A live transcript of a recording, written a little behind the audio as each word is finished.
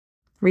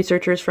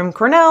Researchers from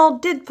Cornell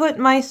did put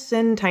mice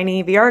in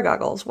tiny VR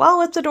goggles.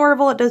 While it's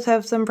adorable, it does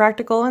have some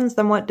practical and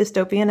somewhat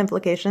dystopian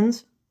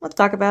implications. Let's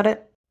talk about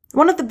it.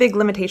 One of the big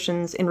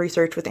limitations in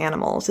research with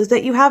animals is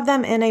that you have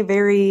them in a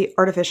very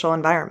artificial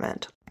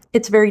environment.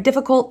 It's very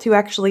difficult to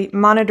actually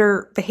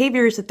monitor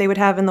behaviors that they would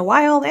have in the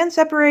wild and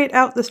separate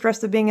out the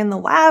stress of being in the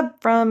lab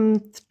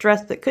from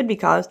stress that could be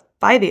caused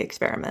by the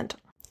experiment.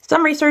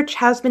 Some research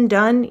has been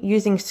done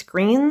using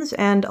screens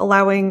and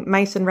allowing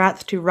mice and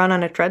rats to run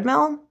on a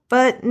treadmill,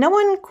 but no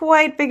one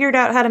quite figured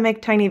out how to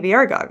make tiny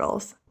VR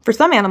goggles. For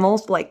some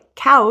animals, like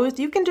cows,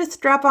 you can just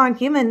strap on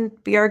human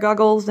VR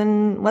goggles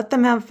and let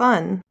them have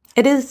fun.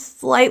 It is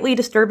slightly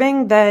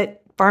disturbing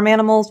that farm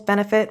animals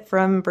benefit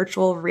from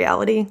virtual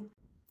reality.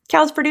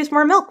 Cows produce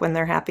more milk when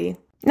they're happy.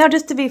 Now,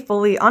 just to be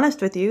fully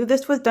honest with you,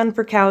 this was done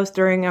for cows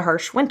during a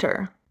harsh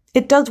winter.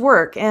 It does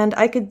work, and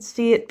I could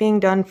see it being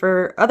done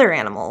for other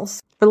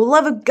animals. For the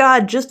love of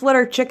God, just let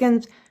our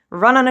chickens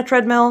run on a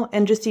treadmill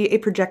and just see a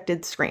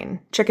projected screen.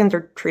 Chickens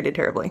are treated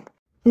terribly.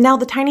 Now,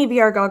 the tiny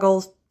VR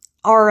goggles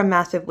are a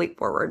massive leap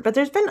forward, but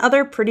there's been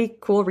other pretty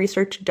cool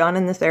research done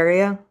in this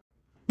area.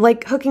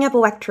 Like hooking up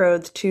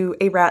electrodes to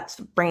a rat's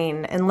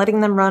brain and letting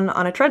them run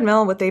on a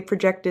treadmill with a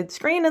projected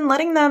screen and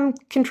letting them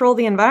control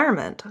the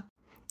environment.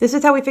 This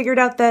is how we figured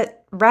out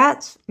that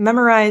rats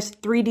memorize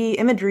 3D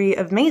imagery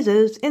of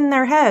mazes in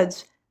their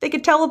heads. They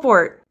could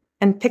teleport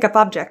and pick up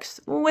objects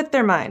with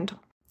their mind.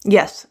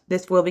 Yes,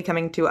 this will be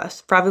coming to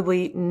us,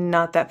 probably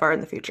not that far in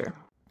the future.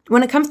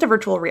 When it comes to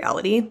virtual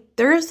reality,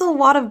 there's a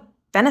lot of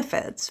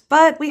benefits,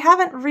 but we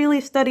haven't really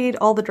studied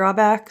all the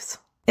drawbacks.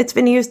 It's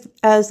been used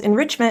as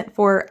enrichment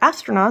for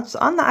astronauts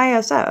on the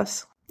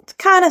ISS. It's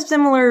kind of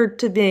similar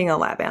to being a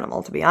lab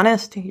animal, to be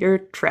honest. You're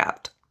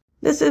trapped.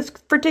 This is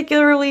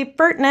particularly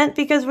pertinent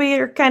because we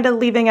are kind of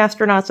leaving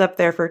astronauts up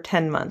there for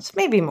 10 months,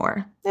 maybe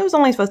more. It was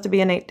only supposed to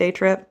be an 8-day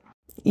trip.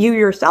 You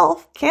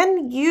yourself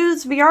can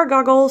use VR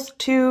goggles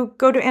to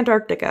go to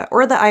Antarctica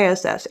or the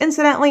ISS.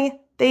 Incidentally,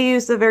 they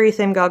use the very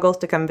same goggles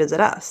to come visit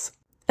us.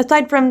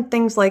 Aside from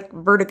things like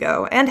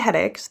vertigo and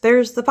headaches,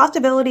 there's the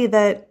possibility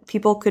that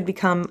people could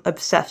become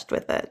obsessed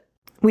with it.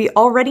 We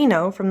already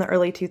know from the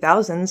early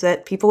 2000s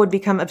that people would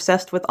become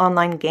obsessed with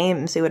online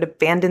games. They would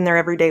abandon their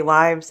everyday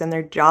lives and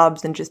their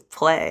jobs and just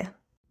play.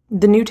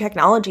 The new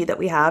technology that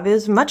we have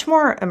is much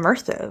more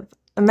immersive.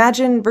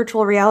 Imagine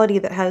virtual reality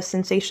that has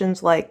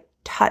sensations like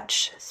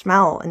touch,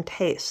 smell, and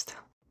taste.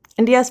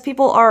 And yes,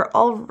 people are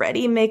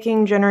already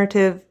making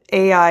generative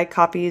AI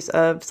copies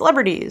of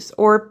celebrities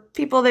or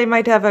people they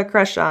might have a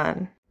crush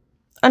on.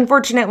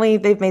 Unfortunately,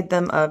 they've made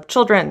them of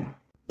children.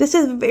 This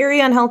is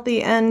very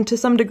unhealthy and to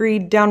some degree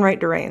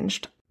downright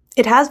deranged.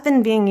 It has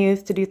been being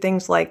used to do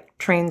things like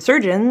train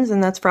surgeons,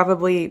 and that's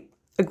probably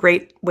a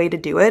great way to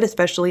do it,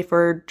 especially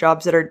for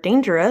jobs that are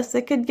dangerous.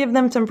 It could give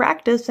them some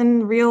practice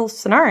in real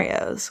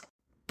scenarios.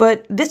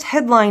 But this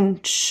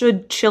headline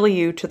should chill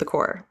you to the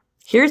core.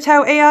 Here's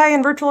how AI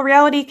and virtual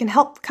reality can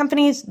help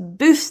companies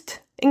boost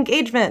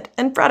engagement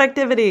and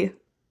productivity.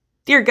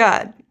 Dear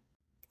God.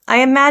 I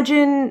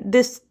imagine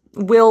this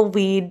will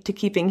lead to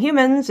keeping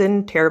humans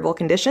in terrible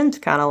conditions,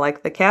 kind of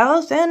like the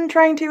cows, and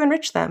trying to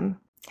enrich them.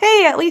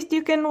 Hey, at least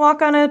you can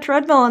walk on a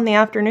treadmill in the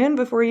afternoon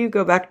before you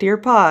go back to your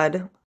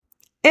pod.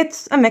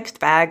 It's a mixed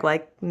bag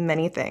like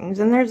many things,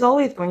 and there's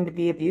always going to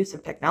be abuse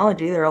of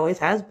technology. There always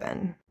has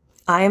been.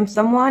 I am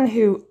someone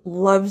who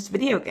loves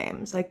video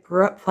games. I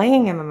grew up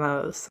playing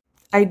MMOs.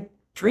 I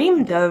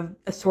dreamed of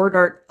a Sword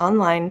Art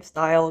Online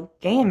style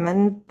game,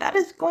 and that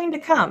is going to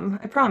come,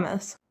 I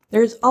promise.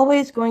 There's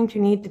always going to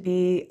need to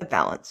be a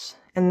balance,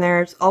 and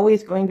there's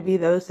always going to be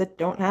those that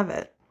don't have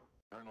it.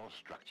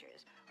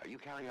 Structures are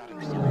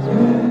eukaryotic cells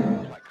more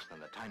complex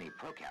than the tiny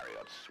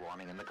prokaryotes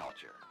swarming in the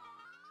culture.